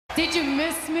Did you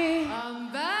miss me?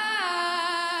 I'm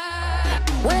back.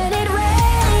 When it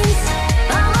rains,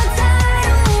 I'm a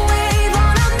tidal wave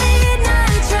on a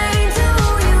midnight train to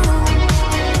you.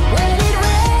 When it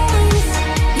rains,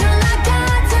 you're like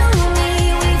God to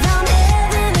me. We found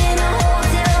heaven in a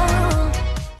hotel room.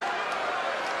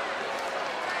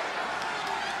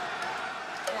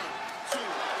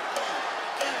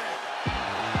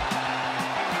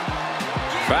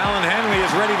 Fallon Henley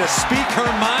is ready to speak her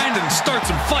mind and start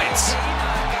some fights.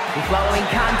 The following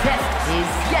contest is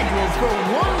scheduled for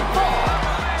one fall.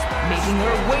 Making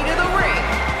her way to the ring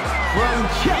from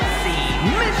Chelsea,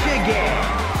 Michigan,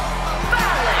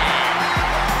 Fallon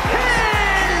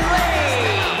Henley.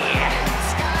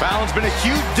 Fallon's been a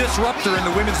huge disruptor in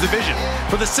the women's division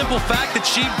for the simple fact that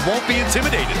she won't be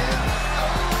intimidated.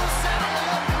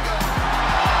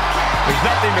 There's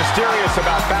nothing mysterious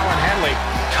about Fallon Henley.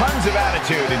 Tons of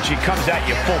attitude, and she comes at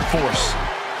you full force.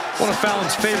 One of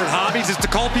Fallon's favorite hobbies is to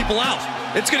call people out.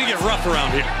 It's going to get rough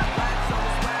around here.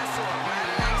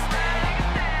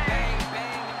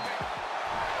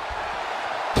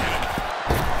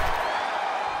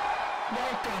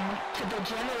 Welcome to the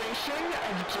generation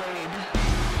of Jade.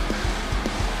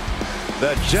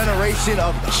 The generation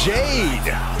of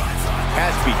Jade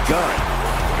has begun.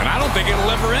 And I don't think it'll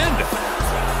ever end.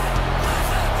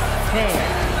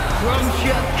 And from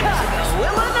Chicago,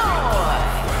 Illinois,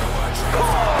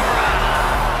 Cora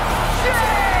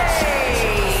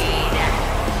Jade.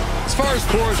 As far as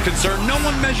Cora's concerned, no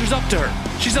one measures up to her.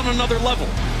 She's on another level.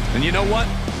 And you know what?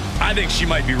 I think she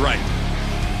might be right.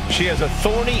 She has a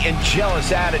thorny and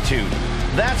jealous attitude.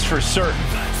 That's for certain.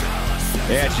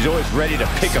 Yeah, she's always ready to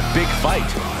pick a big fight.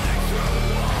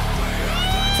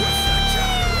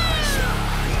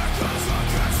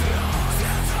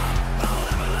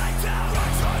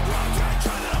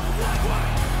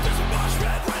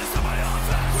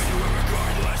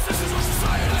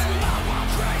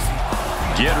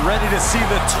 Get ready to see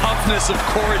the toughness of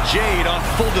Cora Jade on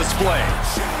full display.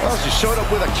 Well, she showed up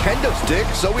with a kendo stick,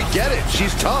 so we get it.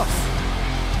 She's tough.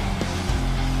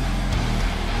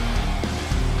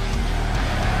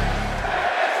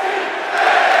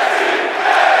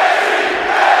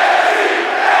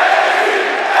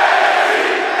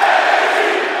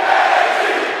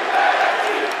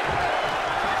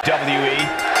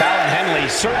 Fallon Henley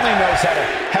certainly knows how to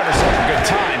have herself a good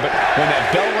time, but when that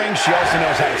bell rings, she also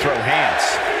knows how to throw hands.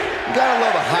 You gotta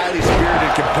love a highly spirited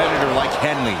competitor like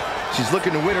Henley. She's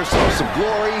looking to win herself some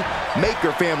glory, make her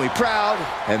family proud,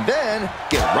 and then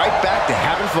get right back to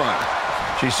having fun.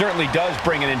 She certainly does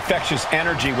bring an infectious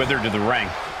energy with her to the ring.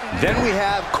 Then we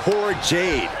have Cora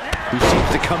Jade, who seems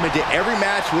to come into every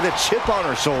match with a chip on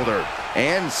her shoulder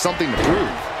and something to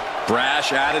prove.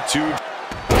 Brash attitude.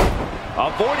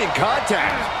 Avoiding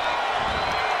contact.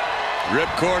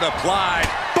 Ripcord applied.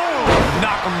 Boom!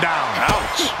 Knock him down.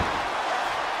 Ouch.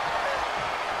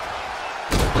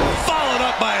 Followed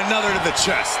up by another to the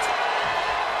chest.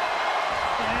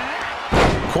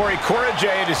 Cora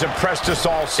Jade has impressed us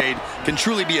all. Jade can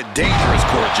truly be a dangerous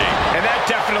Cora Jade. And that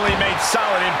definitely made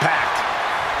solid impact.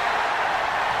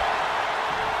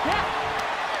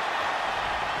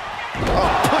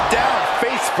 Oh, put down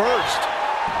face first.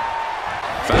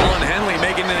 Fallon Henley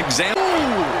making an example.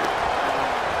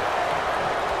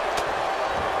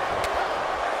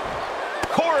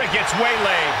 Cora gets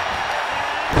waylaid.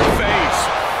 Face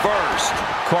first.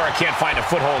 Cora can't find a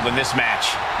foothold in this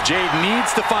match. Jade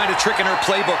needs to find a trick in her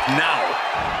playbook now.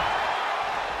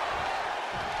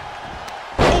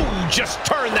 Oh, just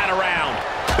turn that around.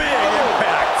 Big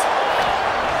impact.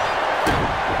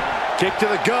 Kick to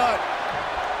the gut.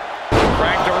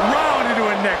 Dragged around into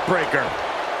a neck breaker.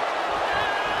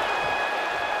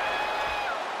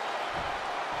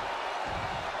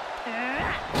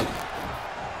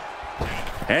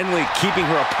 Henley keeping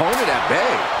her opponent at bay.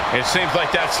 It seems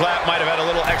like that slap might have had a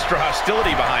little extra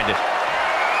hostility behind it.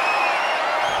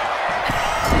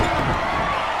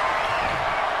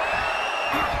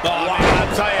 Oh, man,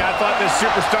 I'll tell you, I thought this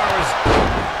superstar was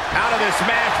out of this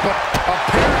match, but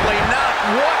apparently not.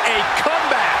 What a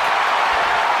comeback!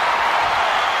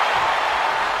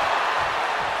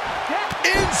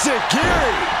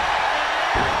 Insecurity.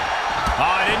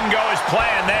 Oh, it didn't go as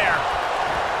planned there.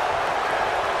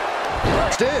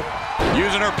 That's it.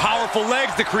 Using her powerful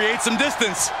legs to create some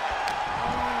distance.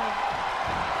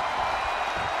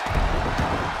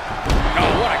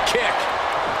 Oh, what a kick.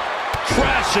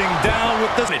 Crashing down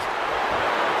with the...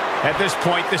 At this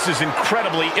point, this is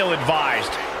incredibly ill-advised.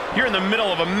 You're in the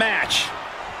middle of a match.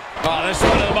 Oh, this is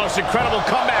one of the most incredible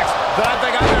comebacks that I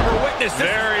think I've ever witnessed.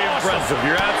 Very impressive.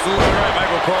 You're absolutely right,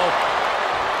 Michael Cole.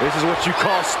 This is what you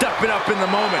call stepping up in the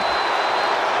moment.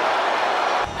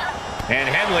 And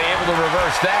Henley able to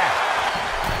reverse that.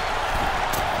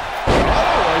 Oh,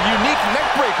 a unique neck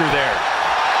breaker there.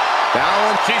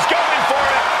 Fallon. She's going for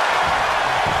it.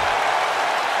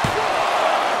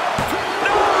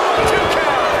 No, 2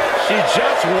 count. She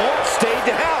just won't stay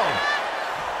down.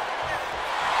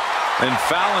 And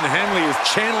Fallon Henley is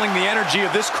channeling the energy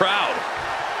of this crowd.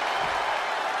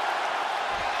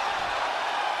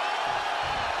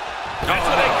 That's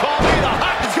what they call me, the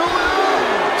hot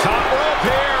top rope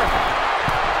here.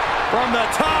 From the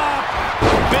top.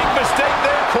 Big mistake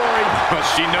there, Corey. But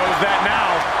she knows that now.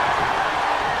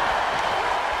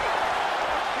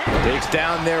 Takes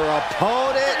down their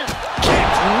opponent.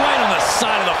 Kicked right on the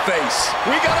side of the face.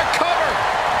 We got a cover.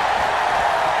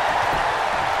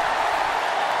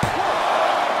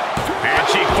 And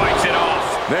she fights it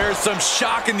off. There's some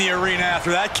shock in the arena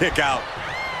after that kick out.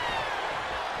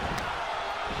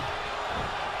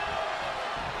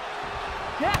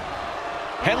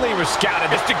 Henley was scouted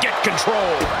just to get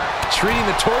control. Treating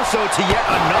the torso to yet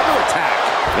another attack.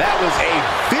 That was a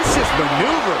vicious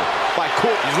maneuver by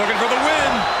Cora. He's looking for the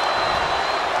win.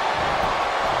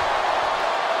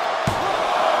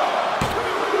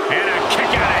 And a kick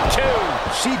out at 2.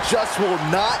 She just will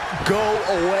not go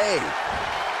away.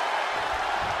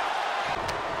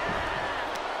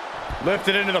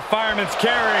 Lifted into the fireman's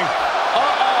carry.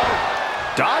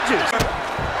 Dodges.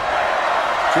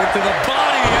 Kick to the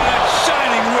body and a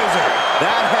shining wizard.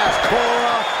 That has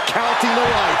Cora counting the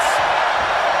lights.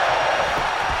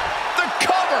 The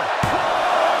cover.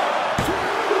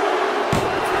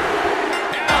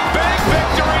 And a big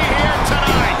victory here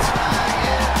tonight.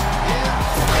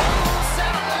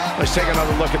 Let's take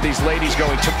another look at these ladies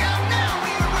going to...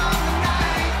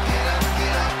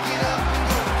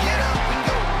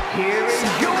 Here is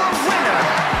your winner,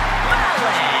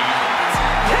 Fallon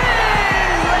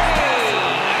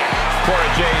Henley. Cora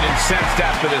Jade incensed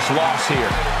after this loss here.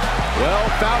 Well,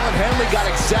 Fallon Henley got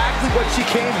exactly what she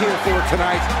came here for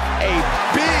tonight. A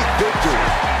big victory.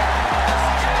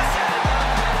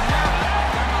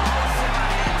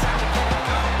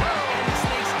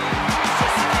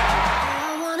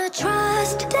 I wanna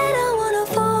trust that I wanna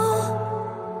fall.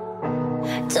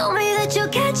 Told me that you'll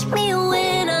catch me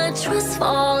when I trust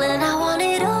fall, and I